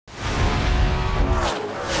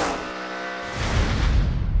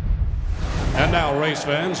And now, race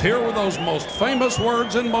fans, here with those most famous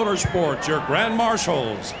words in motorsports, your grand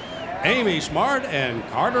marshals, Amy Smart and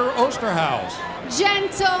Carter Osterhaus.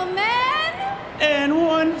 Gentlemen, and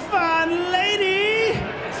one fine lady,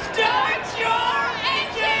 start your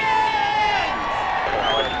engine!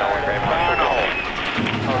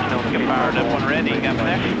 Get fired up when ready. You got me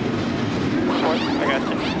there? I got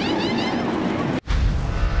you.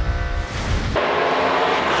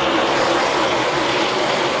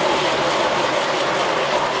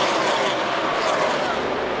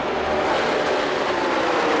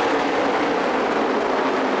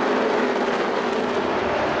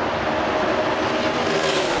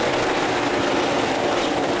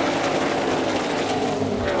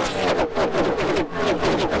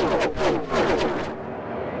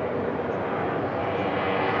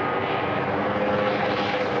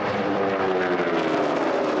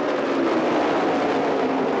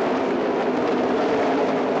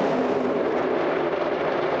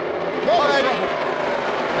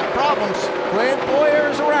 Glenn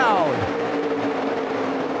Boyer's around.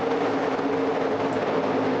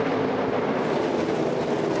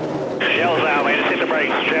 Shells out, man. Just hit the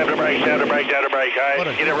brakes. Jab the brakes, jab the brakes, jab the brakes. All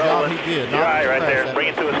right, get it rolling. He did. You're right there. Bring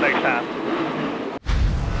it to us next time.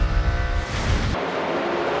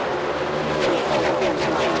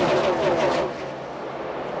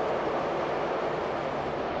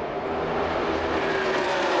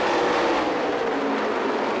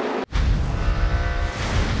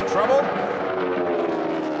 Trouble.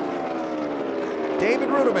 David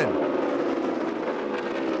Ruderman.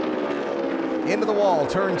 Into the wall,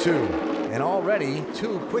 turn 2. And already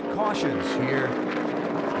 2 quick cautions here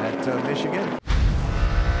at Michigan.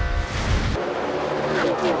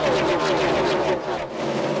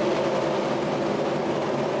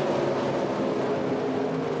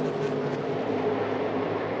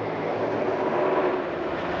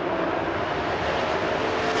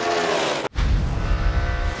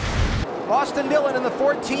 Austin Dillon in the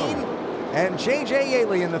 14 and J.J.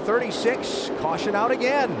 Yaley in the 36. Caution out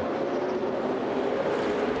again.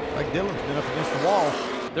 Like Dillon's been up against the wall.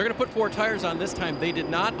 They're going to put 4 tires on this time. They did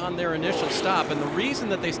not on their initial stop. And the reason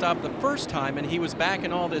that they stopped the first time and he was back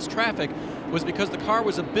in all this traffic was because the car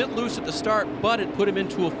was a bit loose at the start, but it put him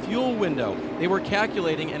into a fuel window. They were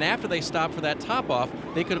calculating, and after they stopped for that top off,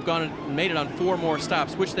 they could have gone and made it on 4 more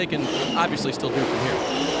stops, which they can obviously still do from here.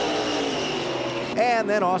 And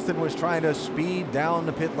then Austin was trying to speed down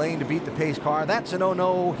the pit lane to beat the pace car. That's a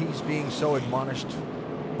no-no. He's being so admonished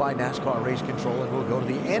by NASCAR race control, and we'll go to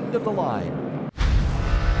the end of the line.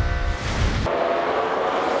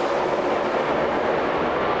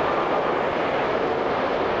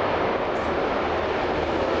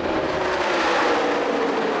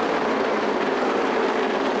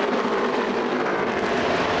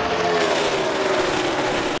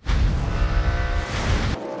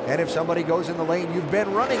 And if somebody goes in the lane you've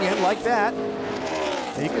been running in like that,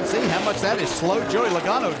 you can see how much that has slowed Joey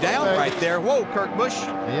Logano down right there. Whoa, Kurt Busch.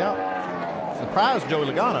 Yeah. Surprised Joey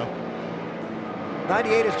Logano.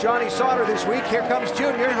 98 is Johnny Sauter this week. Here comes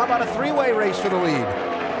Junior. How about a 3-way race for the lead?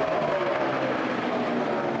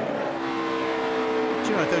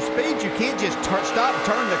 You know, at those speeds, you can't just stop and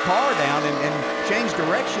turn the car down and change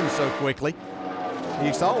direction so quickly.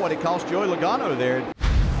 You saw what it cost Joey Logano there.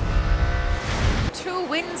 2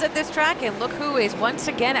 wins at this track, and look who is once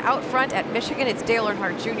again out front at Michigan. It's Dale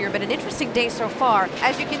Earnhardt Jr. But an interesting day so far.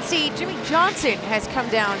 As you can see, Jimmy Johnson has come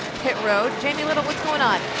down pit road. Jamie Little, what's going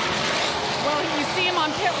on? Well, you see him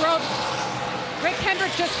on pit road. Rick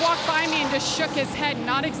Hendrick just walked by me and just shook his head,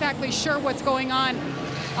 not exactly sure what's going on.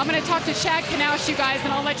 I'm going to talk to Chad Knaus, you guys,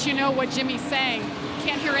 and I'll let you know what Jimmy's saying.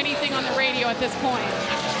 Can't hear anything on the radio at this point.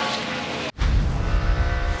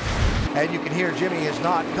 And you can hear Jimmy is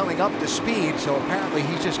not coming up to speed, so apparently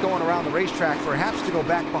he's just going around the racetrack, perhaps to go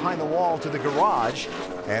back behind the wall to the garage.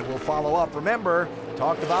 And we'll follow up. Remember,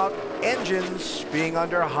 talked about engines being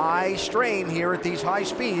under high strain here at these high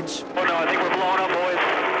speeds. Oh no, I think we're blowing up, boys.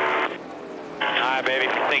 All right, baby,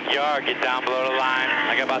 if you think you are, get down below the line.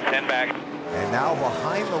 I got about 10 back. And now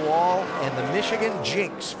behind the wall, and the Michigan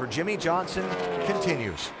jinx for Jimmy Johnson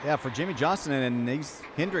continues. Yeah, for Jimmy Johnson and these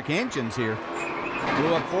Hendrick engines here.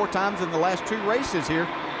 Blew up 4 times in the last 2 races here.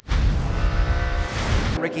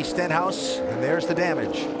 Ricky Stenhouse, and there's the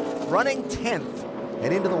damage. Running 10th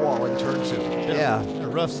and into the wall in turn 2. Yeah, a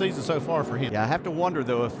rough season so far for him. Yeah, I have to wonder,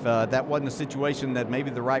 though, if that wasn't a situation that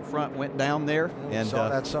maybe the right front went down there. And saw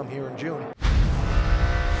that some here in June.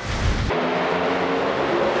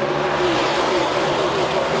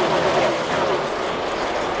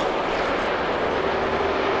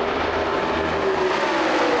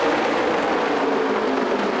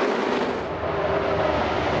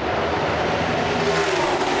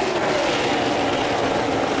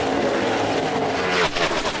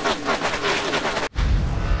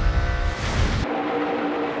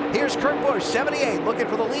 here's Kurt Busch, 78, looking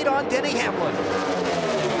for the lead on Denny Hamlin.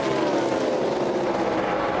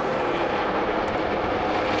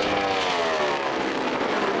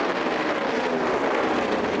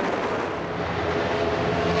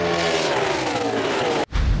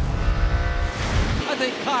 I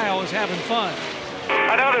think Kyle is having fun.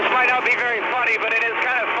 I know this might not be very funny, but it is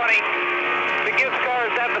kind of funny. The gift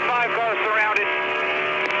cards have the 5 cars surrounded.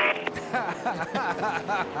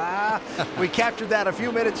 We captured that a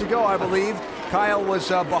few minutes ago, I believe. Kyle was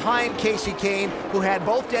behind Casey Kane, who had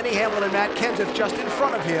both Denny Hamlin and Matt Kenseth just in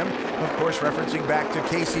front of him. Of course, referencing back to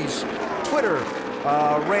Casey's Twitter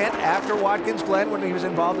rant after Watkins Glen when he was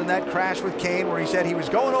involved in that crash with Kane, where he said he was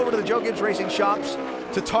going over to the Joe Gibbs Racing shops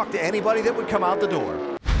to talk to anybody that would come out the door.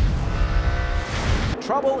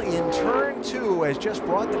 Trouble in turn 2 has just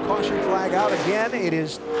brought the caution flag out again. It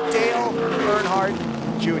is Dale Earnhardt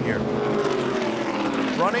Jr.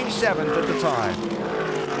 running 7th at the time.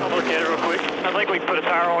 I'll look at it real quick. I think we can put a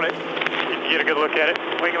tire on it. You can get a good look at it.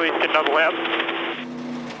 We can at least get another lap.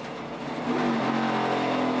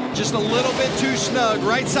 Just a little bit too snug.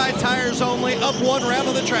 Right side tires only. Up 1 round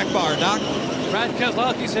of the track bar, Doc. Brad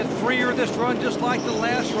Keselowski said freer this run, just like the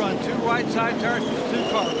last run. 2 right side tires for the 2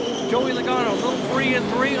 car. Joey Logano, a little 3 and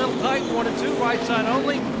 3, a little tight, 1 and 2 right side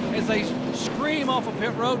only. As they scream off of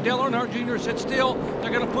pit road, Dale Earnhardt Jr. said still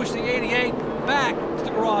they're going to push the 88 back to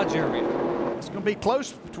the garage area. It's going to be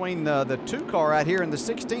close between the 2 car right here and the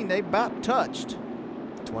 16. They about touched.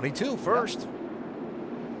 22 first. Yep.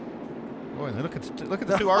 Boy, look at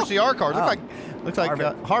the 2 RCR cars. Wow. Looks like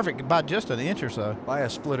Harvick by just an inch or so. By a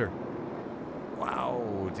splitter.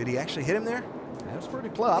 Wow, did he actually hit him there? That was pretty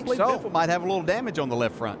close. I believe Biffle might have a little damage on the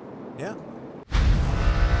left front. Yeah.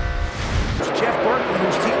 It's Jeff Burton,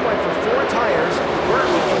 whose team went for 4 tires.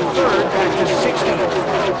 Burton from 3rd back to 16th.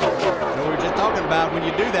 We were just talking about when you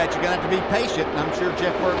do that, you're going to have to be patient, and I'm sure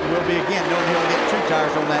Jeff Burton will be again, knowing he'll get 2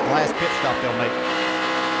 tires on that last pit stop they'll make.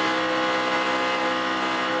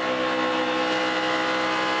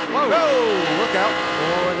 Whoa, look out.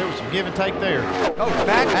 Boy, there was some give and take there. Oh,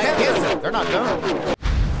 back Kenseth. They're not done.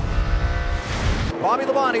 Bobby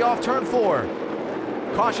Labonte off turn 4.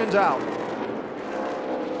 Caution's out.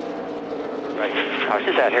 Right,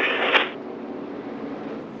 caution's out here.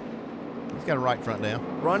 He's got a right front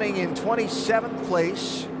down. Running in 27th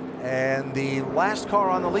place, and the last car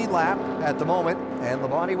on the lead lap at the moment. And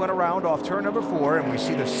Labonte went around off turn number 4, and we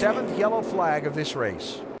see the 7th yellow flag of this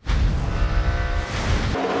race.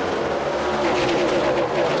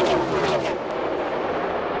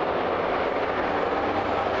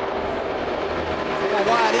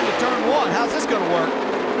 Wide into turn 1. How's this going to work?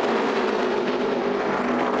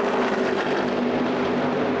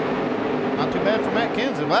 Not too bad for Matt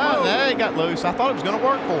Kenseth. Wow, he got loose. I thought it was going to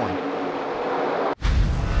work for him.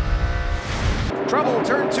 Trouble,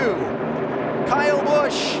 turn 2. Kyle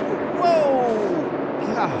Busch. Whoa!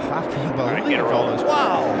 God, I can't believe all this.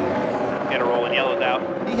 Wow! Get a rolling, yellow's out.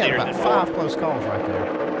 He had about 5 close calls right there.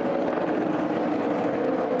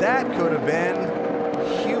 That could have been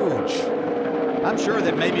huge. I'm sure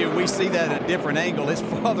that maybe if we see that at a different angle, it's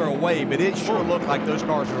farther away, but it sure looked like those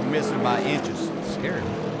cars were missing by inches. It's scary.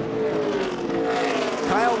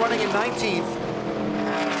 Kyle running in 19th.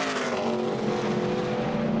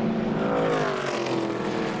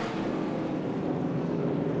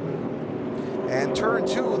 And turn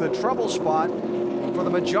 2, the trouble spot for the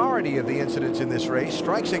majority of the incidents in this race.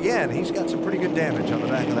 Strikes again. He's got some pretty good damage on the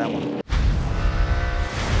back of that one.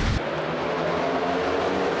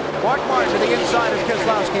 Mark Martin to the inside of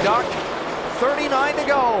Keselowski, Doc. 39 to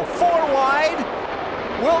go. 4 wide.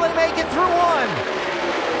 Will they make it through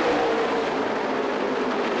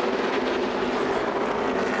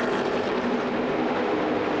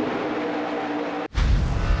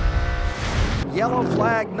 1? Yellow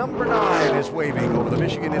flag number 9 is waving over the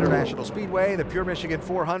Michigan International Speedway. The Pure Michigan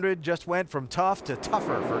 400 just went from tough to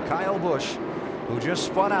tougher for Kyle Busch, who just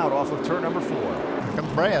spun out off of turn number 4. Here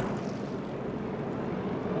comes Brad.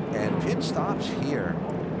 And pit stops here.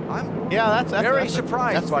 I'm that's very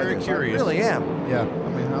surprised by very this. curious. I really am. Yeah, I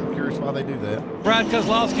mean, I'm curious why they do that. Brad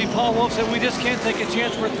Keselowski, Paul Wolf said we just can't take a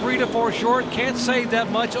chance. We're 3 to 4 short. Can't save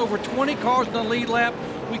that much. Over 20 cars in the lead lap.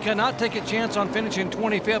 We cannot take a chance on finishing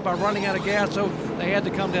 25th by running out of gas, so they had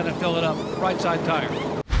to come down and fill it up. Right side tire.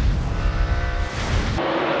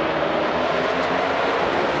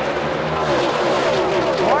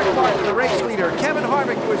 Mark Martin, the race leader. Kevin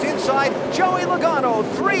Harvick was inside. Joey Logano,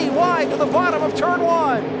 3 wide to the bottom of turn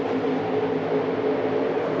 1.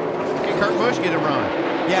 Can Kurt Busch get a run?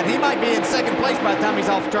 Yeah, and he might be in 2nd place by the time he's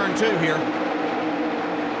off turn 2 here.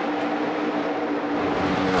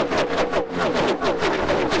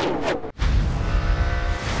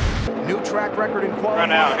 new track record in qualifying.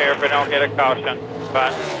 Run out here if we don't get a caution,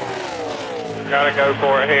 but gotta go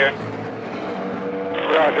for it here.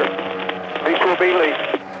 Roger. These will be lead.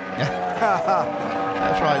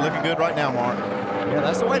 That's right, looking good right now, Mark. Yeah,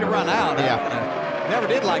 that's the way to run out. Yeah. Never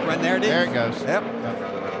did like run there, did There it goes. Yep.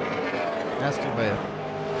 That's too bad.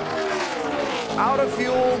 Out of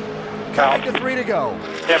fuel, coming to 3 to go.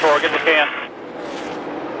 10-4, get the can.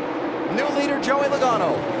 New leader, Joey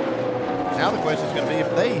Logano. Now the question is going to be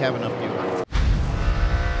if they have enough fuel.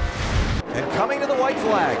 And coming to the white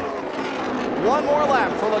flag. One more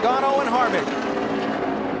lap for Logano and Harvick.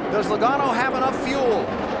 Does Logano have enough fuel?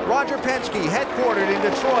 Roger Penske, headquartered in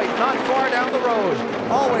Detroit, not far down the road.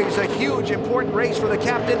 Always a huge, important race for the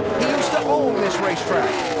captain. He used to own this racetrack.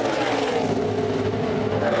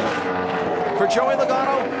 For Joey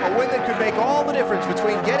Logano, a win that could make all the difference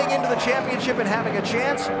between getting into the championship and having a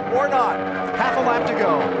chance or not. Half a lap to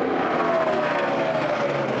go.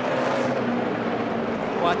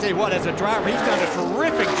 Well, I tell you what, as a driver, he's done a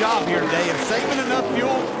terrific job here today of saving enough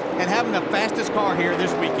fuel and having the fastest car here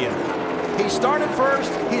this weekend. He started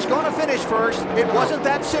first, he's going to finish first. It wasn't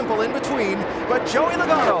that simple in between, but Joey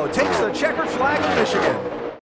Logano takes the checkered flag of Michigan.